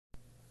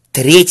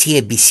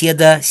Третья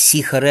беседа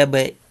Сиха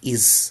Ребе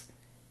из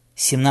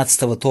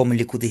 17-го тома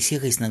Ликутей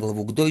Сиха на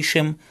главу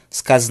Кдошим,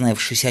 сказанная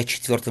в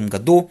 1964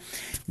 году,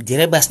 где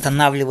Ребе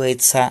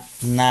останавливается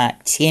на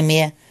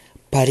теме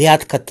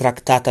порядка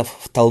трактатов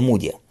в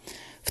Талмуде.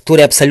 В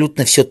Торе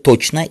абсолютно все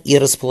точно, и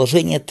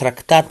расположение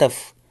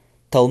трактатов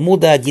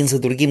Талмуда один за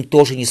другим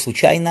тоже не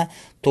случайно,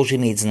 тоже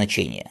имеет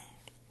значение.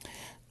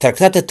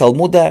 Трактаты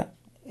Талмуда,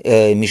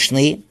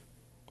 Мишны,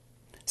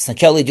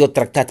 сначала идет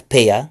трактат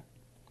Пея,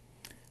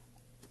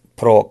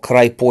 про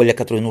край поля,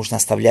 который нужно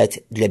оставлять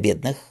для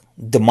бедных,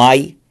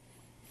 Дмай,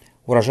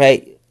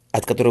 урожай,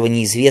 от которого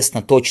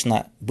неизвестно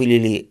точно, были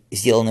ли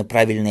сделаны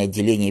правильные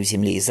отделения в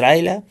земле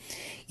Израиля,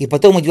 и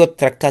потом идет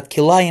трактат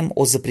Килаим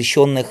о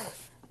запрещенных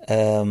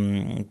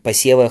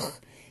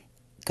посевах,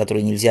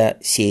 которые нельзя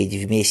сеять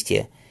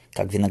вместе,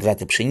 как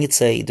виноград и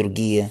пшеница, и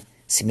другие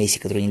смеси,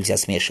 которые нельзя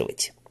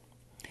смешивать.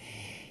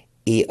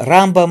 И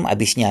Рамбам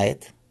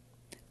объясняет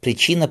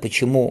причину,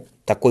 почему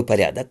такой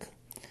порядок,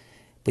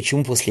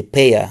 почему после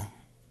Пея,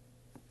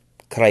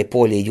 край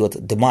поля, идет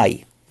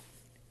Дмай,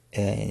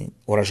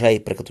 урожай,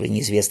 про который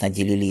неизвестно,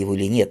 отделили его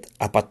или нет,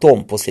 а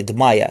потом после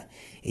Дмая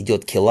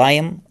идет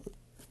Килаим,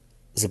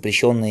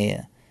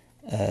 запрещенные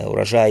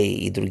урожаи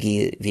и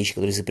другие вещи,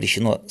 которые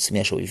запрещено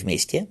смешивать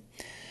вместе,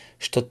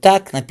 что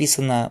так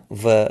написано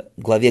в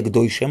главе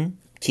Кдошим,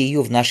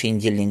 Тию, в нашей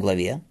недельной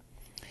главе.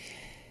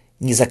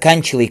 «Не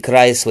заканчивай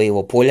края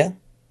своего поля».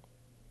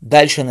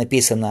 Дальше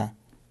написано: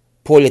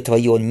 «Поле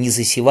твое не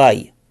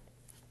засевай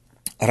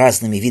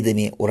разными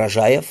видами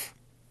урожаев».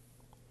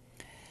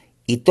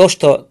 И то,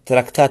 что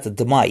трактат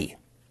Дмай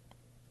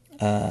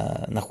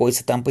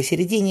находится там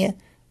посередине,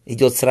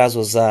 идет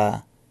сразу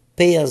за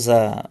Пея,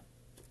 за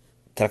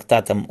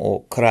трактатом о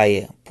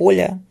крае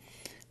поля,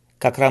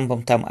 как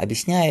Рамбам там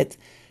объясняет,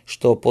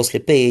 что после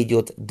Пея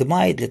идет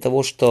Дмай для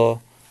того,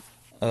 что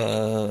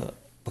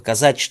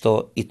показать,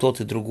 что и тот,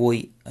 и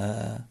другой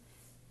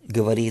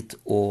говорит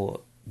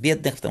о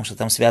бедных, потому что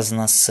там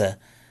связано с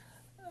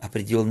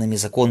определенными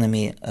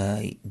законами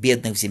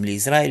бедных в земле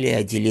Израиля,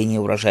 отделение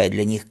урожая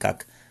для них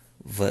как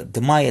в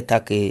Дмае,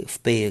 так и в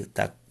Пее,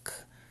 так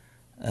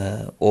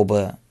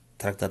оба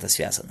трактата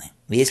связаны.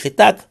 Если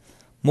так,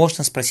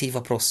 можно спросить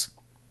вопрос.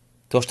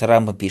 То, что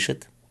Рамбам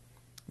пишет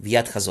в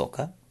Яд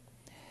Хазока,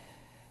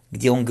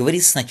 где он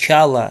говорит,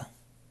 сначала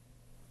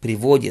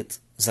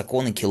приводит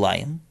законы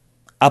Килаим,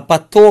 а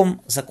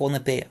потом законы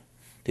Пея.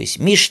 То есть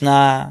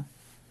Мишна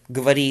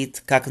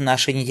говорит, как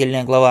наша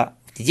недельная глава,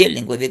 в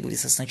недельной главе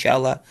говорится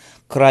сначала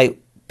край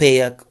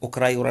Пея, о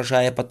крае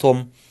урожая,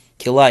 потом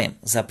Килаим,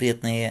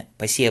 запретные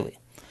посевы.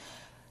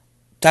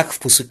 Так в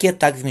Пусуке,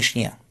 так в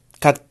Мишне.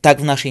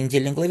 Так в нашей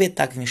недельной главе,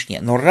 так в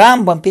Мишне. Но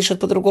Рамбам пишет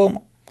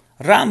по-другому.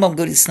 Рамбам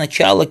говорит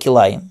сначала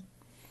Килаим,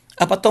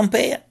 а потом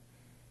Пея.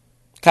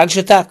 Как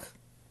же так?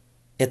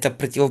 Это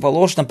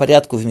противоположно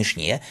порядку в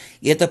Мишне,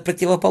 и это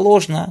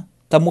противоположно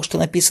тому, что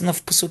написано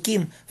в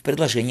Пусуким, в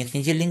предложениях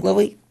недельной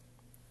главы.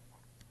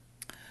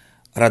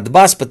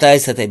 Радбас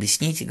пытается это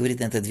объяснить и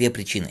говорит на это две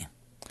причины.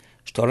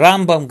 Что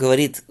Рамбам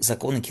говорит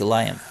законы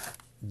Килаим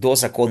до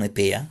закона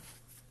Пея.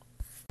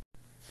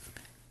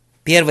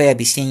 Первое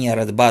объяснение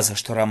Радбаза,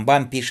 что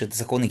Рамбам пишет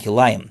законы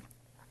Килаим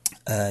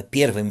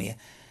первыми,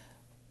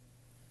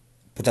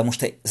 потому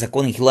что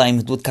законы Килаим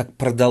идут как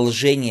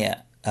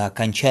продолжение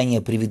окончания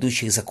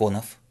предыдущих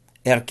законов,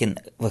 Эркин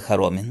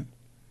Вахаромин.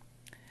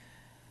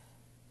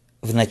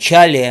 В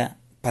начале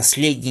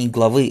последней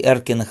главы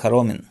Эркин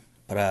Харомин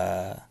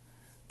про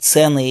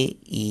цены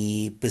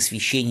и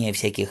посвящение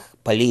всяких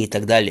полей и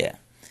так далее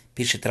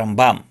пишет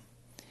Рамбам,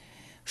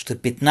 что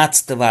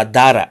 15-го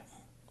Адара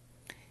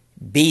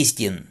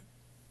Бейздин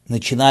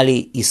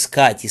начинали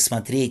искать и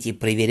смотреть и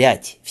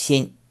проверять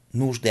все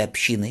нужды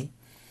общины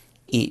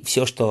и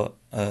все, что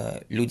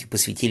люди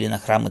посвятили на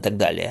храм и так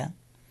далее,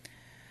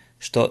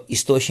 что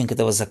источник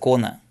этого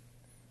закона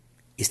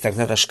из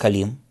трактата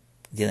Шкалим,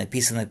 где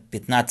написано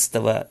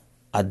 15-го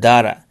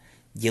Адара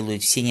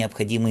делают все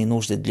необходимые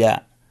нужды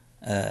для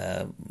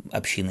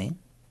общины,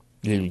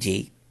 для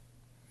людей.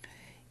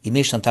 И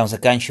Мишна там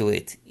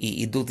заканчивает,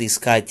 и идут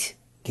искать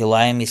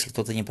Килаим, если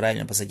кто-то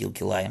неправильно посадил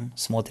Килаим,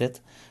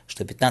 смотрят,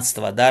 что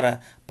 15-го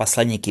Адара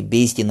посланники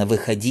Бейздина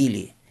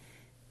выходили,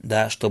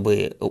 да,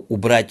 чтобы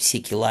убрать все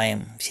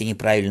Килаим, все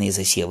неправильные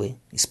засевы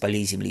из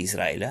полей земли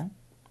Израиля.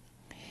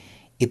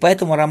 И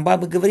поэтому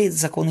Рамбам говорит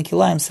законы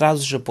Килаим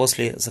сразу же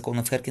после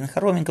законов Эркин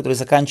Харомин, которые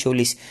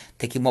заканчивались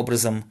таким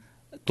образом,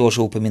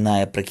 тоже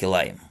упоминая про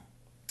Килаим.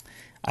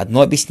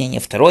 Одно объяснение.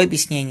 Второе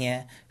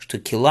объяснение, что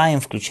Килаим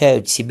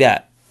включают в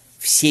себя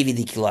все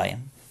виды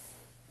Килаим.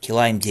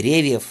 Килаим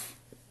деревьев,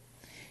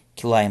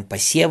 Килаим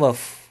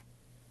посевов,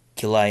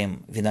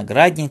 Килаим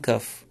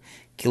виноградников,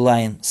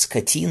 Килаим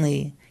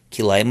скотины,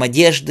 Килаим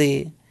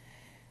одежды,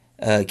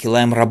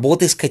 Килаим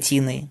работы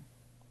скотины.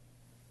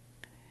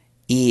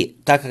 И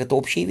так как это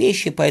общие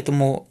вещи,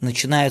 поэтому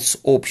начинают с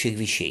общих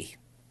вещей.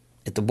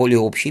 Это более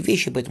общие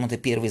вещи, поэтому это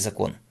первый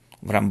закон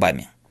в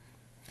Рамбаме.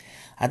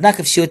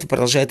 Однако все это,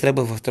 продолжает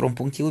Ребе во втором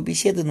пункте его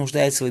беседы,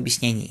 нуждается в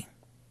объяснении.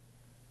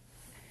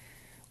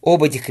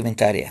 Оба этих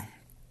комментария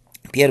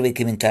Первый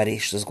комментарий,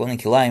 что законы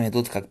Килаим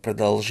идут как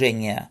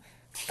продолжение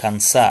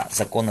конца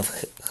законов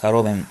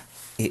Харомим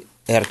и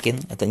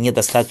Эркин. Это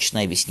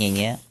недостаточное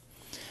объяснение,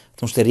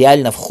 потому что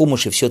реально в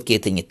Хумуше все-таки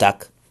это не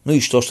так. Ну и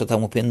что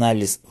там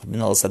упоминалась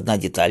одна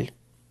деталь.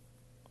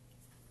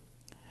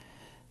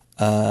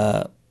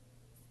 Потому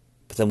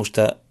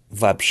что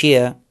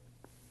вообще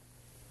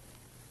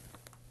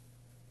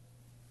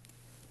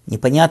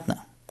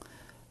непонятно.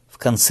 В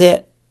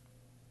конце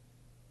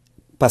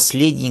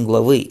последней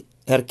главы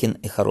Эркин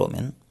и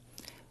Харомин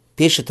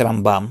пишет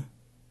Рамбам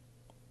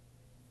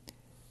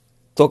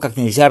то, как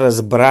нельзя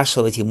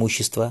разбрасывать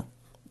имущество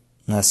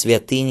на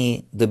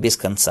святыни до без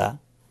конца,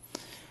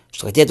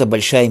 что хотя это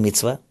большая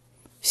мицва,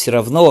 все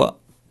равно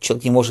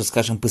человек не может,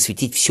 скажем,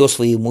 посвятить все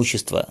свое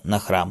имущество на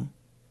храм.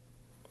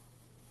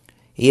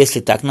 И если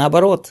так,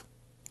 наоборот,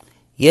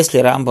 если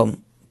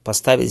Рамбам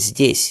поставит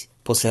здесь,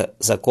 после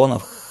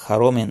законов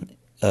Харомин,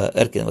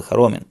 Эркин и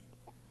Харомин,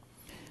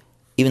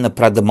 именно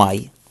про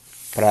Дмай,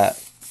 про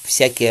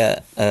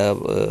всякие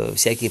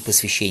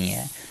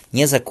посвящения,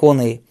 не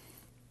законы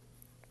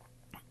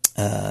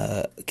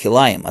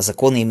Килаим, а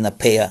законы именно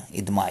Пея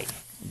и Дмай,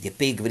 где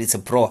Пей говорится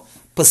про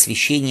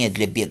посвящение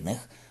для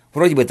бедных,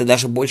 вроде бы это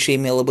даже больше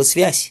имело бы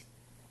связь.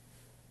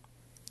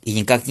 И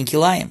никак не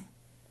Килаим.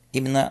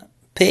 Именно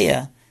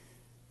Пея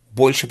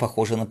больше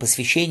похоже на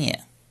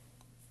посвящение.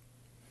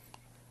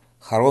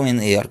 Харомин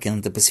и Эркин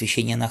 – это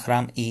посвящение на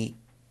храм, и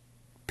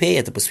Пей –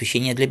 это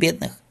посвящение для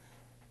бедных.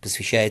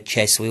 Посвящает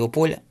часть своего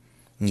поля.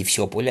 Не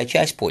все поле, а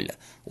часть поля.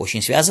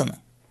 Очень связано.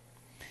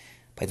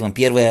 Поэтому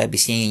первое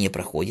объяснение не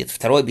проходит.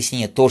 Второе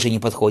объяснение тоже не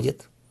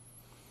подходит.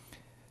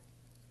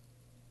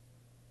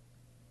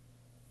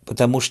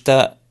 Потому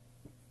что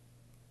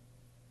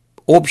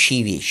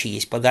общие вещи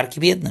есть подарки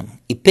бедным.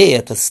 И Пей –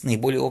 это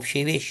наиболее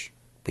общая вещь.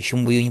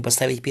 Почему бы ее не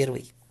поставить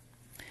первой?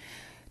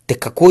 Так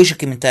какой же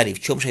комментарий,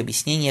 в чем же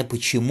объяснение,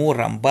 почему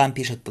Рамбам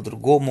пишет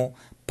по-другому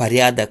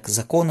порядок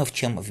законов,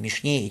 чем в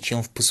Мишне и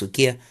чем в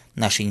пасуке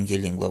нашей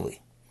недельной главы?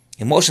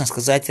 И можно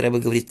сказать, Ребе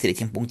говорит в 3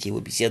 пункте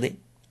его беседы,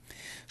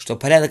 что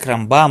порядок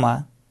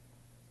Рамбама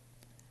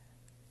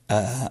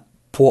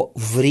по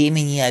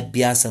времени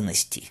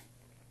обязанностей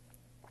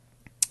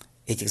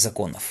этих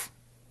законов.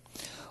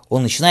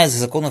 Он начинает с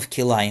законов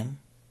Килаим,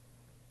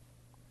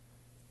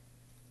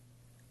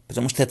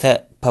 потому что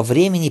это по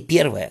времени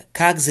первое,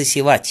 как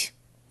засевать.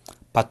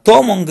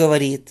 Потом он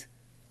говорит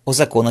о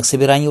законах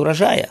собирания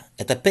урожая.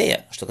 Это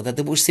Пея, что когда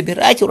ты будешь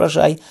собирать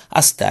урожай,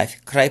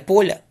 оставь край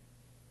поля.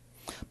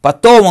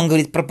 Потом он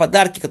говорит про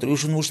подарки, которые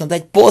уже нужно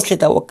дать после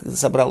того, как ты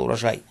собрал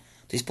урожай.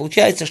 То есть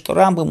получается, что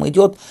Рамбам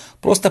идет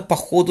просто по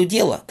ходу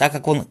дела. Так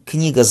как он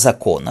книга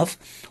законов,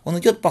 он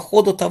идет по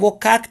ходу того,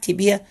 как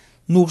тебе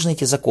нужны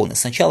эти законы.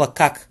 Сначала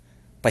как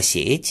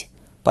посеять,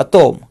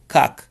 потом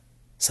как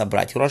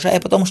собрать урожай,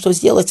 а потом что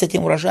сделать с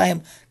этим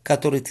урожаем,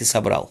 который ты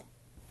собрал.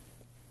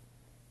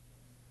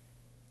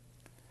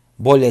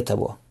 Более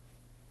того,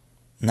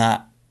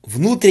 на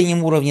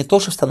внутреннем уровне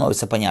тоже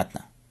становится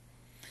понятно.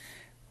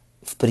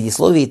 В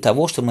предисловии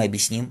того, что мы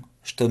объясним,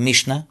 что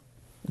Мишна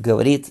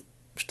говорит,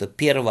 что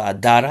первого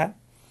Адара,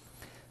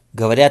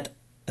 говорят,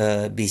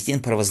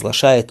 Бездин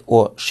провозглашает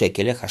о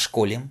шекелях, о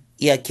школем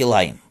и о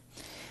килаим.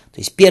 То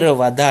есть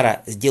первого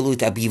Адара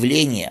сделают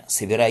объявление,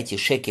 собирайте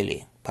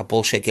шекели по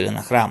полшекеля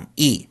на храм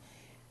и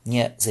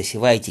не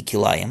засевайте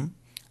килаим.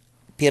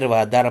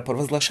 Первого Адара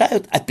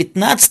провозглашают, а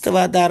 15-го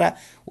Адара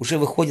уже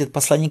выходят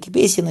посланники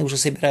песен и уже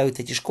собирают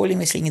эти школем,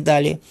 если не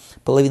дали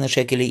половину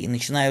шекелей, и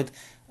начинают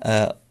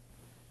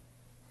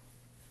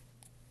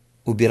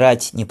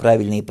убирать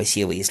неправильные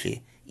посевы,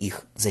 если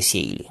их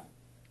засеяли.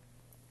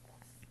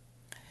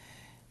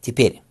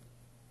 Теперь,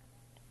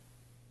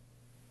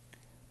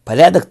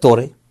 порядок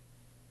Торы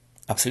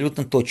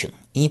абсолютно точен.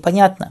 И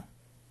непонятно,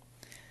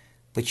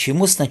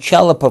 почему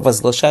сначала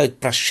провозглашают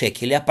про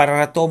шекели, а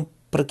потом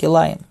про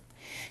килаим.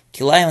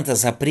 Килаим – это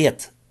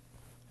запрет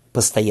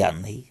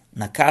постоянный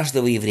на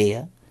каждого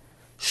еврея.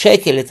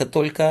 Шекель – это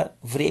только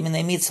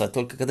временная мицва,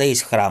 только когда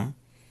есть храм.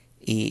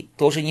 И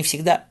тоже не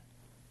всегда.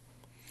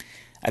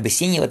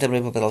 Объяснение в этом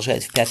Ребе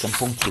продолжает в 5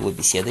 пункте его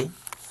беседы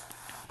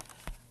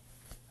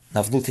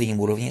на внутреннем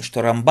уровне,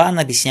 что Рамбан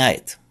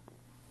объясняет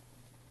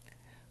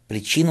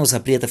причину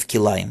запретов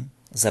килаим,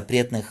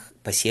 запретных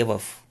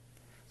посевов,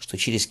 что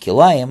через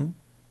килаим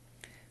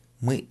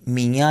мы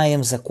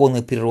меняем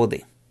законы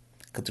природы,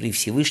 которые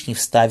Всевышний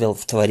вставил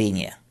в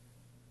творение.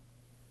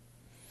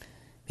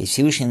 Ведь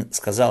Всевышний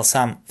сказал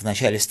сам в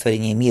начале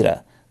творения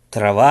мира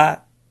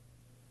трава,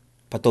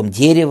 потом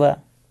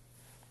дерево.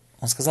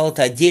 Он сказал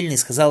это отдельно и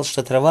сказал,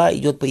 что трава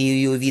идет по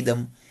ее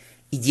видам,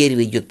 и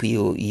дерево идет по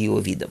ее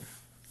видам.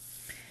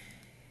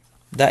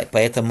 Да,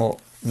 поэтому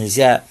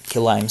нельзя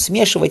килаим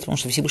смешивать, потому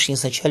что Всевышний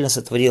изначально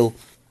сотворил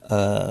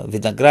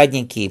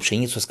виноградники и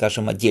пшеницу,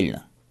 скажем,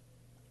 отдельно.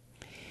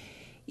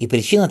 И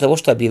причина того,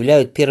 что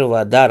объявляют первого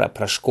Адара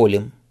про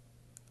школем.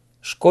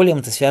 Школем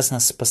это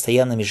связано с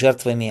постоянными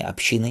жертвами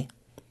общины,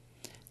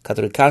 в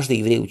которой каждый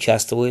еврей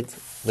участвует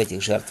в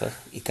этих жертвах,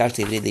 и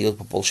каждый еврей дает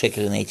по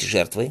полшекеля на эти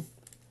жертвы.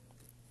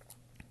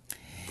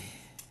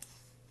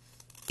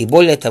 И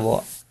более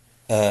того,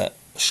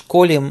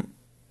 школем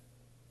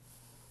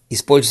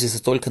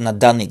используются только на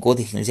данный год,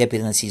 их нельзя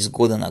переносить с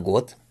года на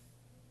год.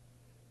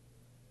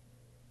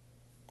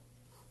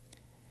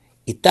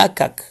 И так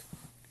как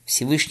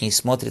Всевышний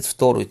смотрит в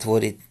Тору и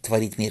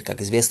творит мир,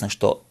 как известно,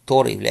 что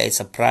Тора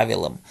является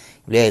правилом,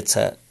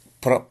 является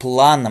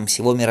планом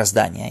всего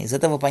мироздания, из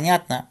этого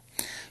понятно,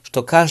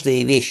 что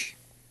каждая вещь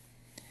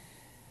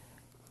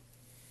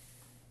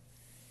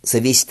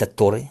зависит от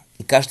Торы,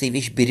 и каждая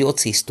вещь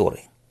берется из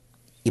Торы.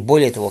 И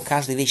более того,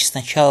 каждая вещь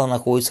сначала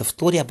находится в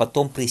Торе, а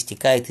потом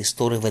проистекает из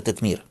Торы в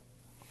этот мир.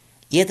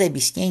 И это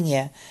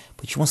объяснение,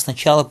 почему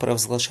сначала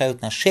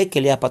провозглашают на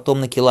шекели, а потом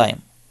на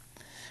килаим.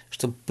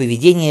 Чтобы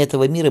поведение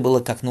этого мира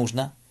было как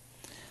нужно,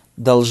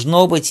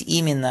 должно быть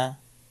именно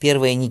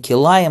первое не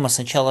килаим, а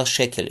сначала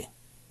шекели.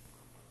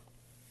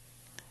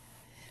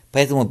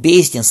 Поэтому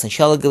Бейздин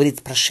сначала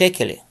говорит про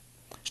шекели,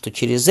 что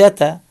через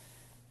это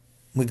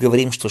мы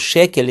говорим, что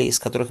шекели, из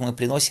которых мы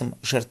приносим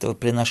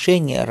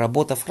жертвоприношения,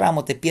 работа в храм,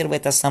 это первое,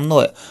 это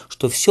основное,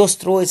 что все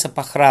строится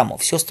по храму,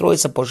 все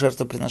строится по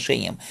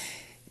жертвоприношениям.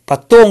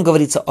 Потом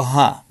говорится,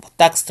 ага, вот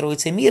так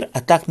строится мир,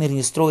 а так мир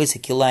не строится,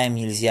 килаем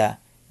нельзя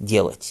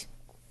делать.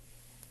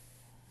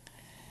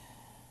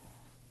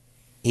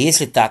 И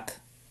если так,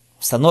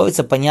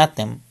 становится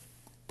понятным,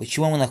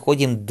 почему мы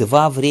находим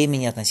два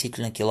времени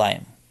относительно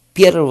килаем.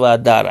 Первого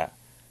адара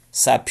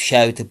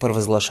сообщают и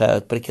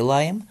провозглашают про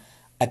килаем,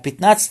 а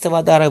 15-го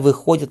адара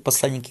выходят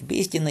посланники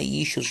Бейздина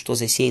и ищут, что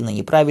засеяно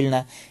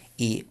неправильно,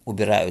 и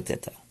убирают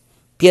это.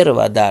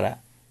 Первого адара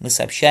мы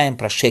сообщаем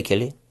про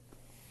шекели,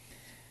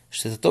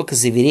 что это только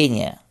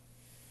заверение,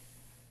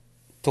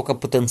 только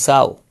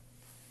потенциал,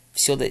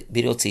 все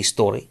берется из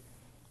Торы.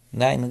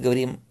 Да, и мы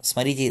говорим,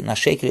 смотрите на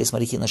шекели,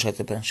 смотрите на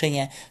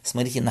жертвоприношения,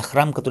 смотрите на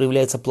храм, который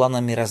является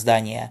планом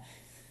мироздания.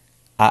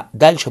 А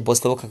дальше,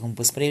 после того, как мы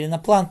посмотрели на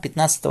план,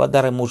 15-го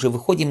адара мы уже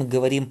выходим и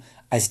говорим,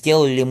 а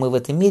сделали ли мы в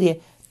этом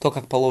мире то,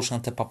 как положено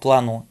это по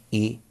плану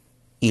или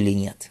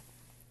нет.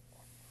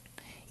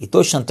 И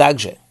точно так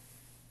же,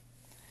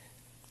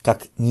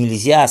 как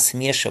нельзя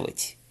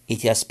смешивать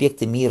эти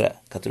аспекты мира,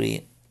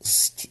 которые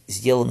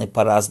сделаны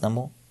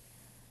по-разному,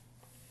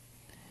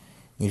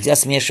 нельзя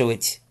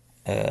смешивать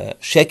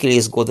шекели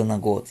из года на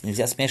год,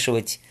 нельзя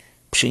смешивать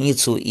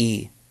пшеницу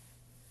и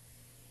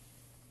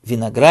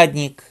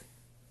виноградник,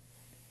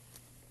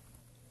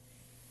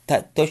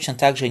 точно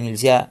так же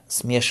нельзя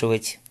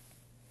смешивать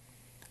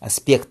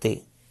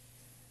аспекты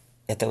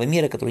этого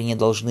мира, которые не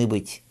должны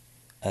быть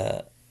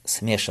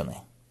смешаны.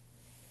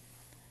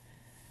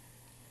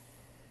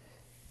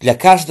 Для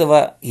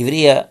каждого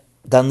еврея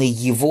даны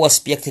его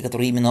аспекты,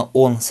 которые именно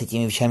он с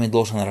этими вещами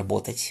должен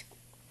работать.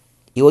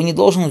 И он не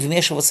должен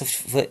вмешиваться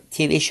в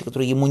те вещи,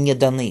 которые ему не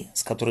даны,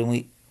 с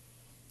которыми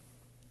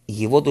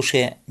его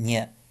душе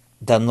не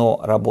дано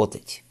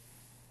работать.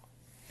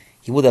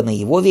 Ему даны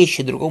его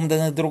вещи, другому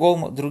даны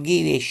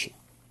другие вещи.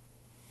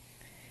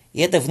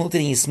 И это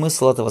внутренний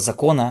смысл этого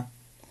закона,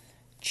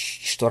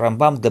 что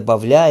Рамбам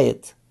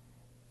добавляет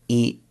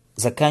и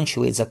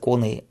заканчивает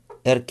законы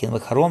Эркин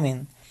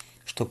Вахаромин,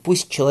 что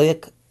пусть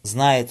человек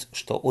знает,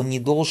 что он не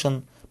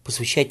должен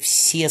посвящать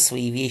все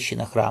свои вещи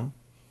на храм,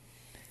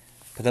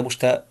 потому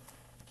что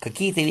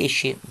какие-то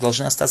вещи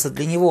должны остаться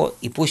для него,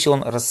 и пусть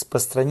он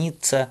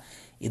распространится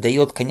и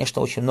дает,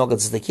 конечно, очень много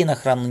цдаки на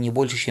храм, но не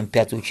больше, чем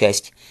 1/5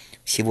 часть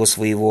всего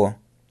своего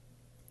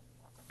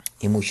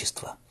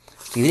имущества.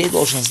 Что еврей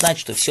должен знать,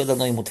 что все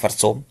дано ему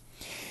Творцом,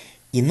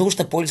 и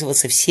нужно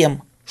пользоваться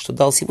всем, что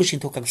дал Всевышний,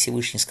 то, как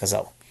Всевышний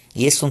сказал.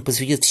 И если он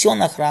посвятит все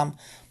на храм,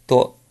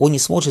 то он не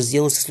сможет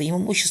сделать со своим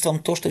имуществом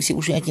то, что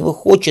Всевышний от него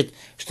хочет,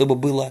 чтобы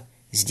было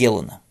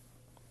сделано.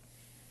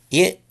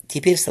 И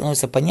теперь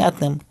становится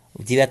понятным,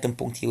 в 9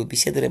 пункте его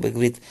беседы Ребе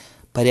говорит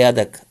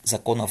порядок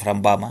законов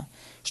Рамбама,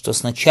 что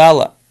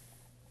сначала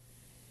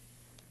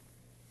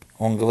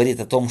он говорит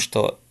о том,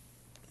 что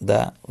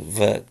да,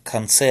 в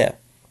конце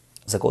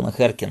закона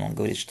Эркина он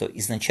говорит, что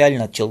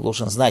изначально человек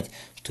должен знать,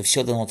 что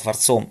все дано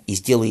Творцом, и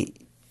сделай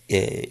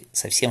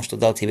со всем, что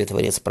дал тебе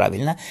Творец,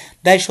 правильно.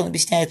 Дальше он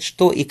объясняет,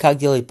 что и как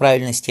делать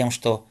правильно с тем,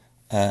 что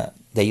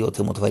дает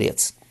ему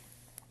Творец.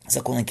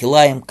 Законы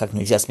Килаим, как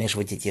нельзя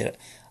смешивать эти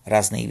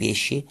разные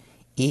вещи,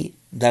 и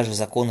даже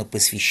законы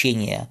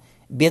посвящения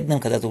бедным,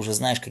 когда ты уже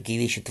знаешь, какие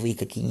вещи твои,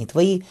 какие не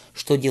твои,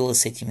 что делать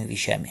с этими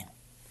вещами.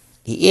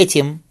 И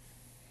этим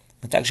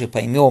мы также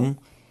поймем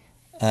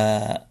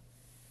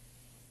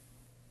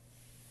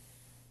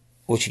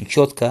очень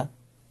четко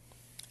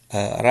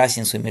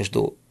разницу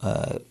между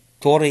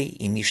Торой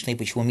и Мишной,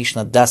 почему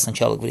Мишна да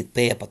сначала говорит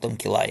Пей, а потом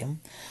Килаем,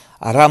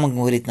 а Рамбам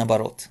говорит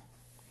наоборот,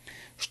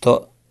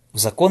 что в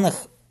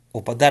законах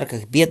о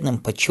подарках бедным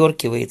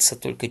подчеркивается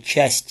только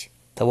часть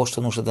того,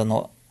 что нужно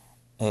дано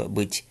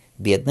быть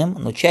бедным,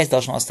 но часть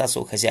должна остаться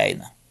у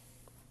хозяина.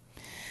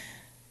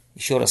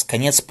 Еще раз,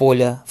 конец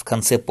поля, в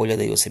конце поля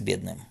дается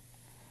бедным.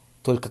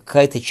 Только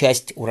какая-то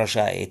часть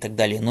урожая и так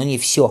далее, но не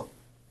все.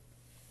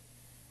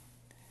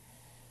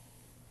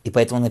 И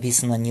поэтому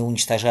написано не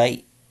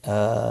уничтожай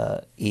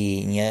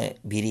и не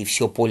бери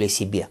все поле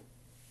себе.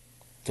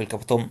 Только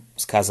потом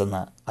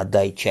сказано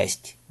отдай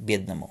часть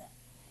бедному.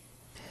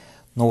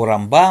 Но у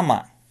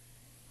Рамбама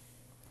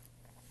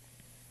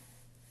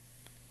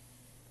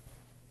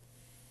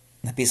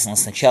написано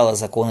сначала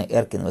законы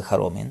Эркин и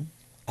Харомин,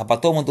 а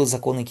потом идут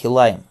законы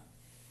Килаим.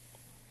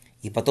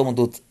 И потом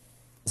идут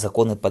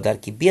законы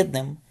подарки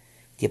бедным,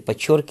 где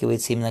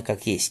подчеркивается именно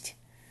как есть,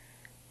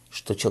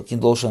 что человек не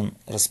должен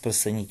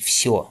распространить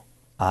все,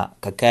 а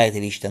какая-то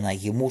вещь дана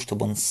ему,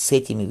 чтобы он с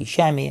этими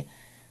вещами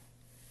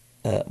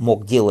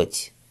мог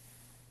делать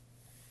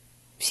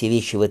все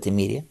вещи в этом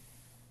мире.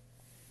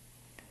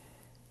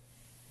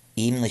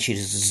 И именно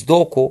через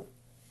сдоку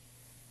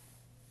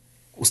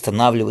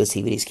устанавливается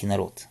еврейский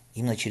народ.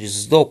 Именно через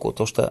сдоку,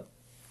 то, что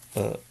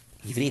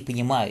еврей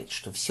понимает,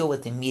 что все в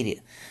этом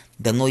мире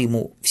дано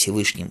ему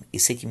Всевышним, и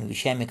с этими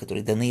вещами,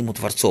 которые даны ему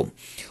Творцом,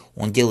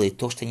 он делает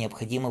то, что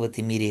необходимо в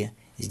этом мире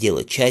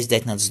сделать. Часть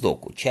дать на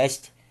сдоку,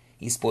 часть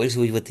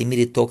использовать в этом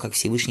мире то, как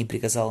Всевышний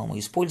приказал ему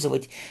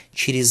использовать.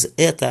 Через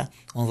это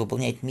он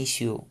выполняет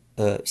миссию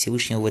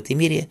Всевышнего в этом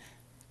мире,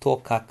 то,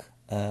 как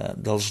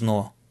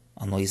должно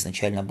оно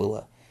изначально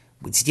было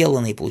быть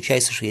сделано. И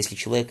получается, что если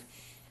человек,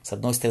 с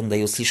одной стороны,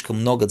 дает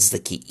слишком много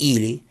цдаки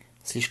или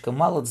слишком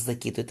мало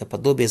цдаки, то это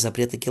подобие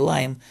запрета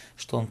килаим,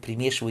 что он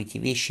примешивает эти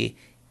вещи,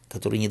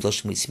 которые не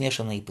должны быть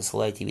смешаны, и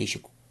посылает эти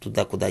вещи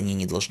туда, куда они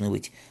не должны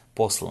быть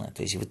посланы.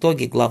 То есть в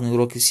итоге главный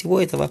урок из всего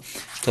этого,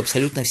 что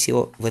абсолютно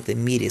все в этом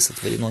мире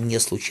сотворено не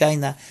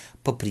случайно,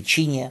 по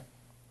причине,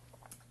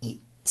 и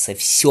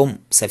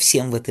совсем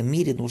в этом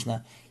мире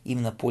нужно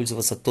именно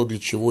пользоваться то, для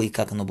чего и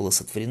как оно было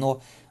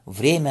сотворено.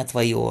 Время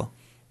твое,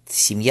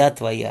 семья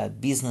твоя,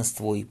 бизнес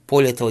твой,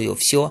 поле твое,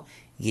 все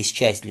есть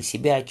часть для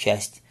себя,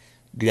 часть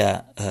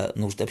для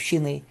нужд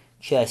общины,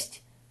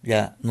 часть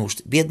для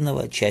нужд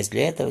бедного, часть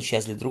для этого,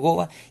 часть для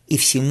другого, и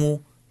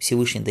всему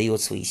Всевышний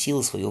дает свои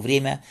силы, свое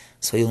время,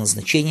 свое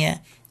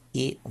назначение,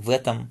 и в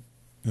этом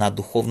на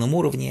духовном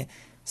уровне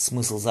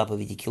смысл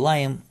заповеди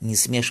Килаим не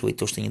смешивать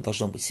то, что не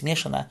должно быть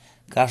смешано.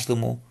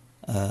 Каждому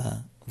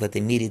в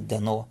этом мире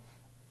дано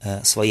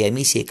своя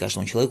миссия,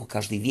 каждому человеку,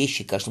 каждой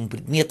вещи, каждому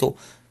предмету,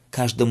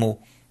 каждому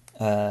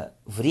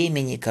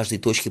времени, каждой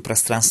точке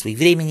пространства и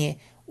времени,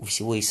 у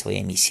всего есть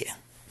своя миссия.